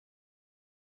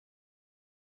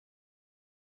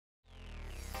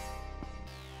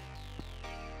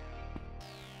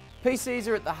PCs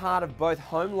are at the heart of both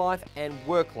home life and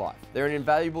work life. They're an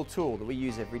invaluable tool that we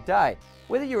use every day,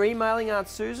 whether you're emailing Aunt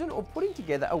Susan or putting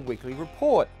together a weekly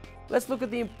report. Let's look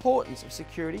at the importance of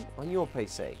security on your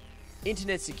PC.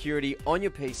 Internet security on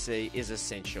your PC is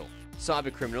essential.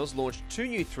 Cybercriminals launch 2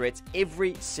 new threats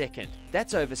every second.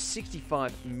 That's over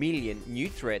 65 million new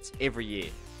threats every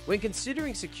year. When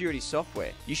considering security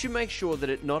software, you should make sure that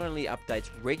it not only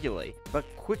updates regularly, but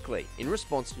quickly in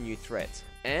response to new threats,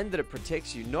 and that it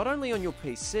protects you not only on your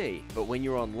PC, but when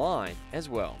you're online as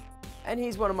well. And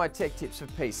here's one of my tech tips for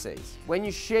PCs. When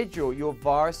you schedule your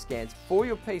virus scans for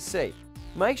your PC,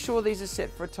 make sure these are set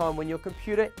for a time when your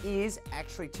computer is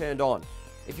actually turned on.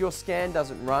 If your scan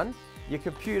doesn't run, your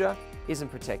computer isn't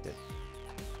protected.